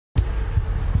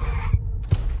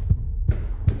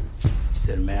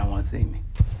said a man want to see me.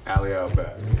 Alley out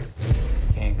back.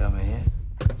 Can't come in here.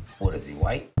 What is he,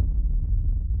 white?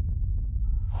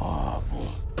 Oh,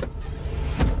 boy.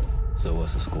 So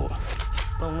what's the score?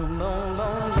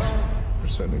 We're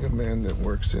sending a man that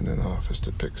works in an office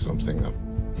to pick something up.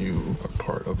 You are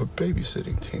part of a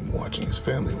babysitting team watching his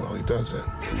family while he does it.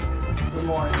 Good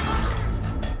morning.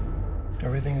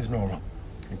 Everything is normal,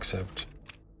 except...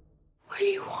 What do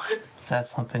you want? Is that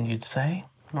something you'd say?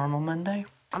 Normal Monday?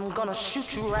 I'm gonna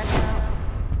shoot you right now.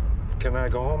 Can I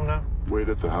go home now? Wait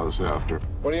at the house after.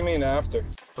 What do you mean after?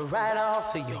 Right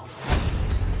off of your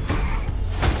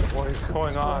What is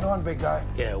going on? What's going on, big guy?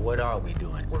 Yeah, what are we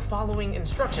doing? We're following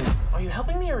instructions. Are you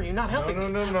helping me or are you not helping me?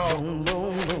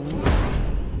 No.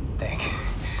 Thank you.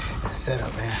 Set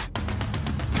up, man.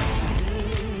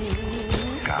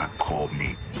 God called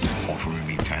me, offering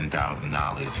me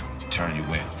 $10,000 to turn you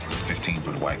in. 15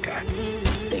 for the white guy.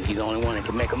 Think you're the only one that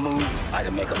can make a move? I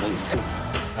can make a move, too.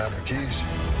 I have the keys.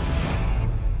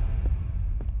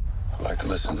 I like to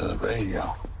listen to the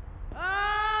radio.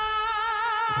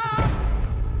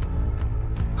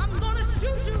 I'm gonna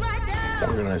shoot you right now.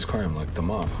 Organized crime like the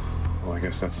mob. Well, I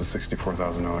guess that's the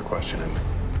 $64,000 question, isn't it?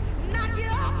 Knock you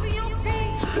off of your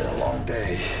feet. It's been a long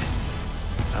day.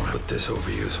 I'll put this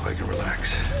over you so I can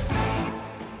relax.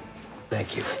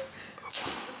 Thank you.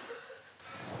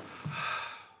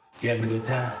 You having a good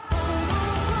time?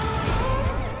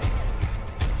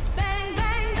 Bang,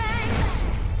 bang, bang.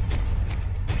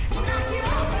 Knock you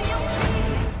off of your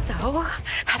feet. So,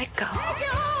 how'd it go? Take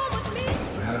you home with me.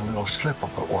 We had a little slip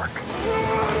up at work.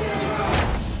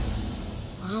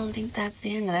 I don't think that's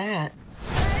the end of that.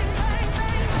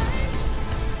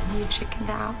 You chickened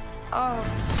out. Oh.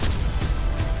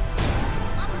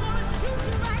 I'm gonna shoot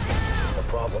you right now. The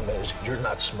problem is you're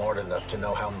not smart enough to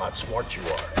know how not smart you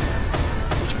are,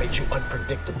 which makes you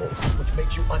unpredictable, which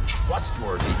makes you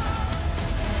untrustworthy.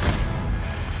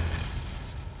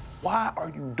 Why are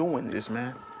you doing this,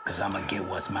 man? Because I'm going to get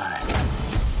what's mine.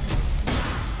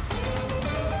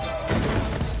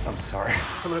 I'm sorry.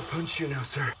 I'm gonna punch you now,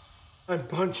 sir. I'm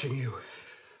punching you.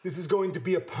 This is going to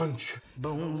be a punch.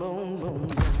 Boom, boom, boom,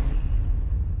 boom.